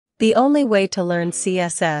The only way to learn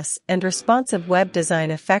CSS and responsive web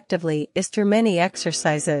design effectively is through many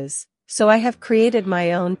exercises, so I have created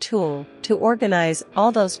my own tool to organize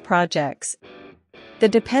all those projects. The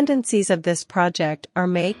dependencies of this project are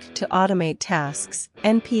Make to automate tasks,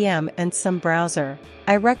 NPM and some browser.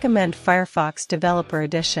 I recommend Firefox Developer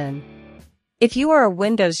Edition. If you are a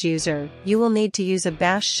Windows user, you will need to use a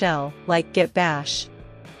bash shell like git bash.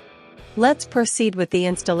 Let's proceed with the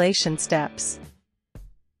installation steps.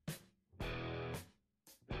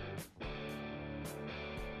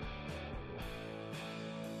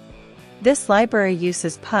 This library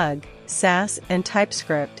uses Pug, Sass and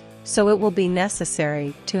TypeScript, so it will be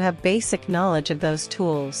necessary to have basic knowledge of those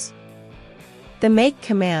tools. The make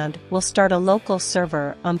command will start a local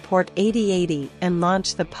server on port 8080 and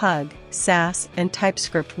launch the Pug, Sass and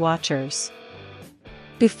TypeScript watchers.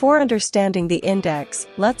 Before understanding the index,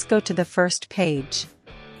 let's go to the first page.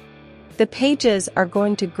 The pages are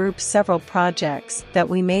going to group several projects that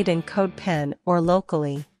we made in CodePen or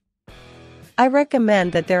locally. I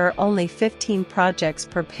recommend that there are only 15 projects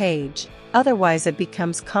per page, otherwise it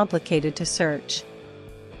becomes complicated to search.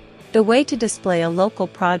 The way to display a local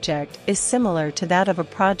project is similar to that of a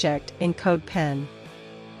project in CodePen.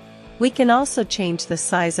 We can also change the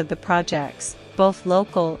size of the projects, both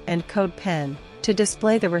local and CodePen, to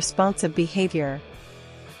display the responsive behavior.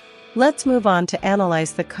 Let's move on to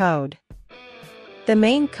analyze the code. The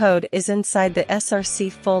main code is inside the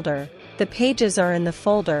src folder. The pages are in the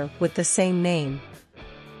folder with the same name.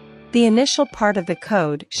 The initial part of the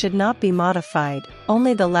code should not be modified,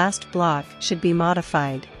 only the last block should be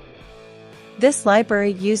modified. This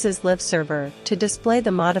library uses LiveServer to display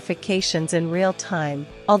the modifications in real time,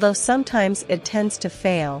 although sometimes it tends to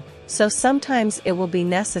fail, so sometimes it will be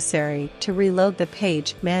necessary to reload the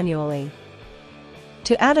page manually.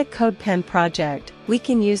 To add a CodePen project, we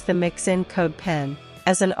can use the mixin CodePen.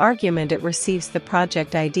 As an argument, it receives the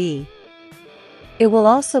project ID. It will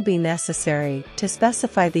also be necessary to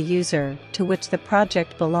specify the user to which the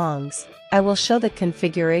project belongs. I will show the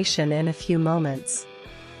configuration in a few moments.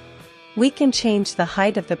 We can change the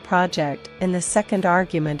height of the project in the second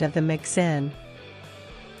argument of the mixin.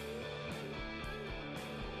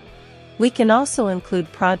 We can also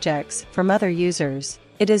include projects from other users.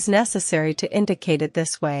 It is necessary to indicate it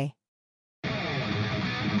this way.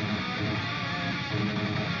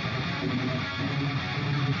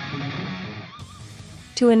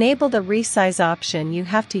 To enable the resize option, you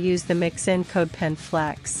have to use the mixin CodePen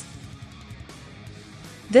Flex.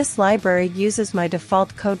 This library uses my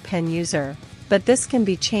default CodePen user, but this can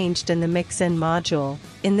be changed in the mixin module,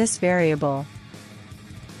 in this variable.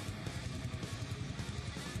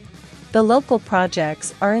 The local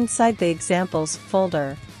projects are inside the examples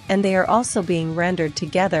folder, and they are also being rendered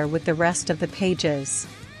together with the rest of the pages.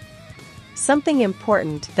 Something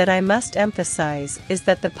important that I must emphasize is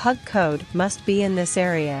that the Pug code must be in this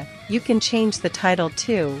area. You can change the title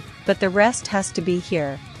too, but the rest has to be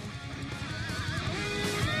here.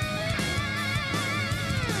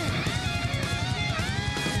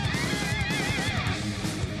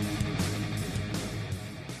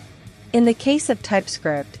 In the case of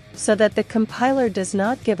TypeScript, so that the compiler does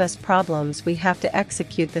not give us problems, we have to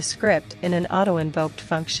execute the script in an auto-invoked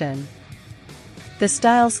function. The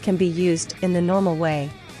styles can be used in the normal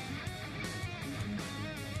way.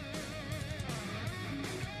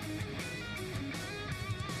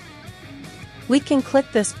 We can click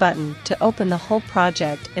this button to open the whole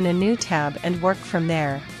project in a new tab and work from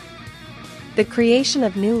there. The creation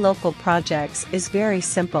of new local projects is very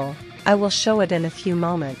simple. I will show it in a few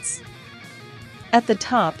moments. At the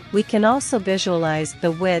top, we can also visualize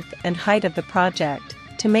the width and height of the project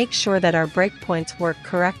to make sure that our breakpoints work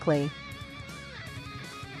correctly.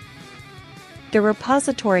 The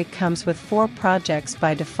repository comes with 4 projects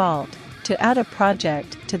by default. To add a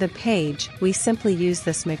project to the page, we simply use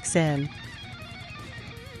this mixin.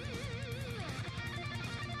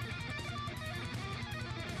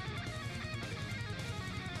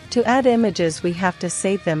 To add images, we have to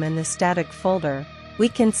save them in the static folder. We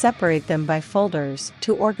can separate them by folders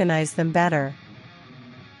to organize them better.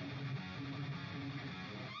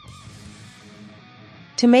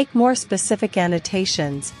 To make more specific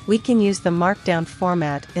annotations, we can use the Markdown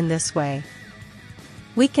format in this way.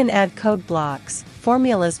 We can add code blocks,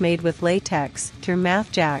 formulas made with LaTeX through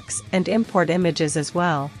MathJax, and import images as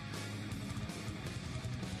well.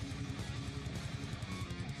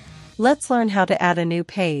 Let's learn how to add a new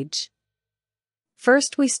page.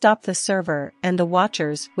 First, we stop the server and the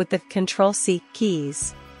watchers with the Ctrl+C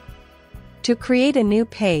keys. To create a new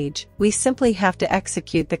page, we simply have to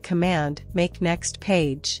execute the command make next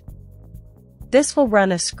page. This will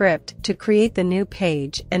run a script to create the new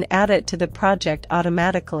page and add it to the project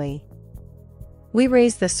automatically. We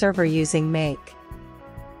raise the server using make.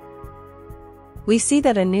 We see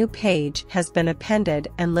that a new page has been appended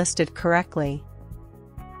and listed correctly.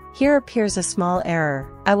 Here appears a small error.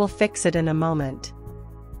 I will fix it in a moment.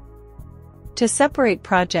 To separate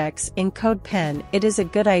projects in CodePen, it is a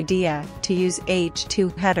good idea to use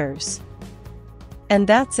H2 headers. And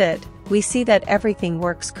that's it, we see that everything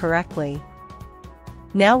works correctly.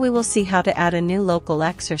 Now we will see how to add a new local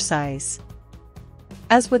exercise.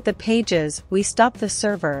 As with the pages, we stop the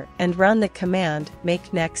server and run the command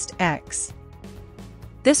make next x.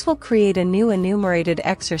 This will create a new enumerated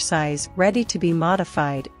exercise ready to be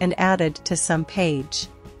modified and added to some page.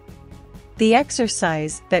 The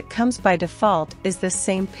exercise that comes by default is the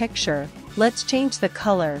same picture. Let's change the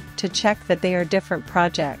color to check that they are different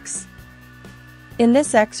projects. In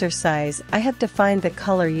this exercise, I have defined the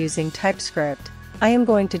color using TypeScript. I am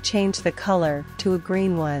going to change the color to a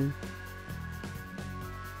green one.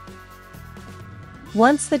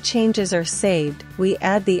 Once the changes are saved, we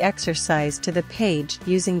add the exercise to the page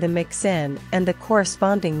using the mixin and the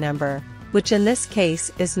corresponding number, which in this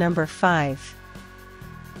case is number 5.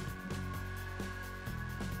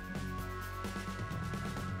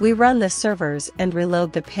 We run the servers and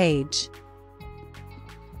reload the page.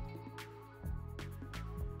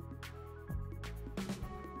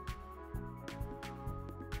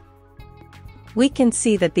 We can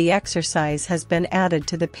see that the exercise has been added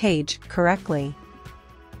to the page correctly.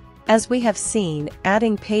 As we have seen,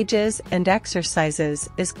 adding pages and exercises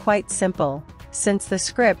is quite simple, since the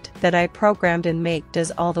script that I programmed in Make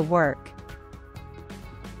does all the work.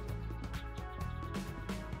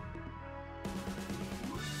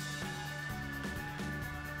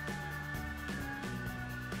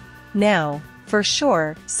 Now, for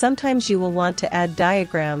sure, sometimes you will want to add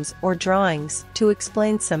diagrams or drawings to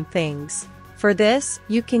explain some things. For this,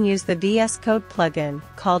 you can use the VS Code plugin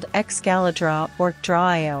called Excalidraw or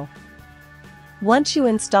Draw.io. Once you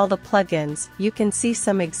install the plugins, you can see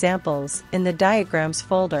some examples in the Diagrams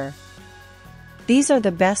folder. These are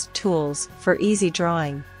the best tools for easy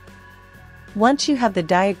drawing. Once you have the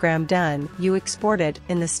diagram done, you export it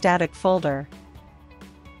in the static folder.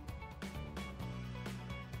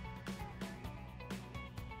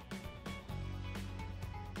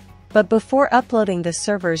 But before uploading the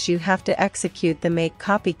servers, you have to execute the make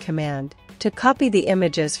copy command to copy the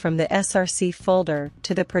images from the src folder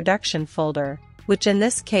to the production folder, which in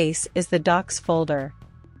this case is the docs folder.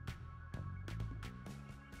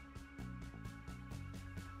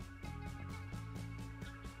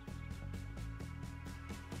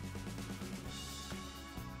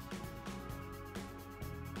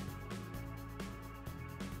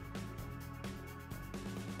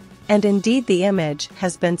 And indeed the image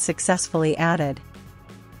has been successfully added.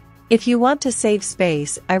 If you want to save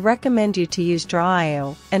space, I recommend you to use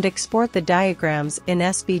Draw.io and export the diagrams in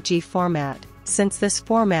SVG format, since this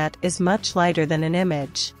format is much lighter than an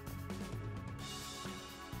image.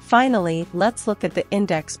 Finally, let's look at the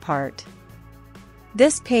index part.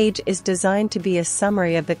 This page is designed to be a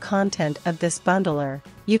summary of the content of this bundler.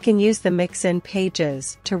 You can use the mixin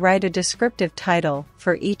pages to write a descriptive title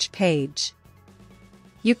for each page.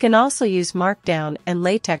 You can also use Markdown and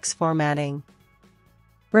LaTeX formatting.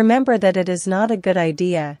 Remember that it is not a good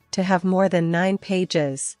idea to have more than 9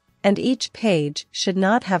 pages, and each page should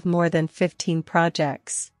not have more than 15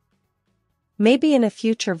 projects. Maybe in a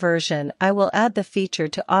future version I will add the feature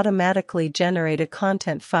to automatically generate a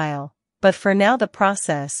content file, but for now the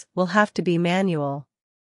process will have to be manual.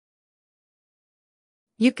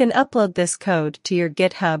 You can upload this code to your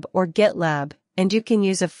GitHub or GitLab, and you can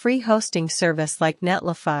use a free hosting service like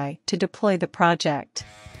Netlify to deploy the project.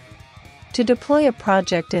 To deploy a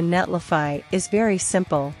project in Netlify is very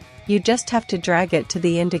simple, you just have to drag it to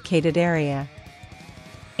the indicated area.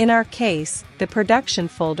 In our case, the production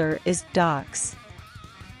folder is docs.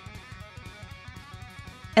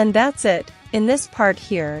 And that's it. In this part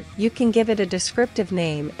here, you can give it a descriptive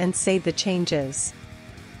name and save the changes.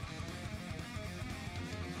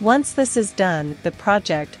 Once this is done, the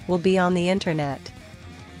project will be on the internet.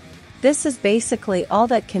 This is basically all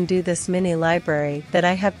that can do this mini library that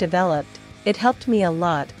I have developed. It helped me a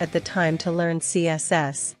lot at the time to learn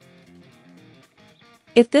CSS.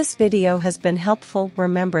 If this video has been helpful,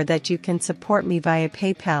 remember that you can support me via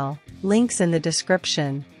PayPal, links in the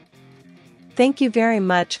description. Thank you very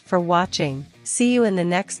much for watching. See you in the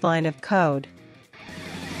next line of code.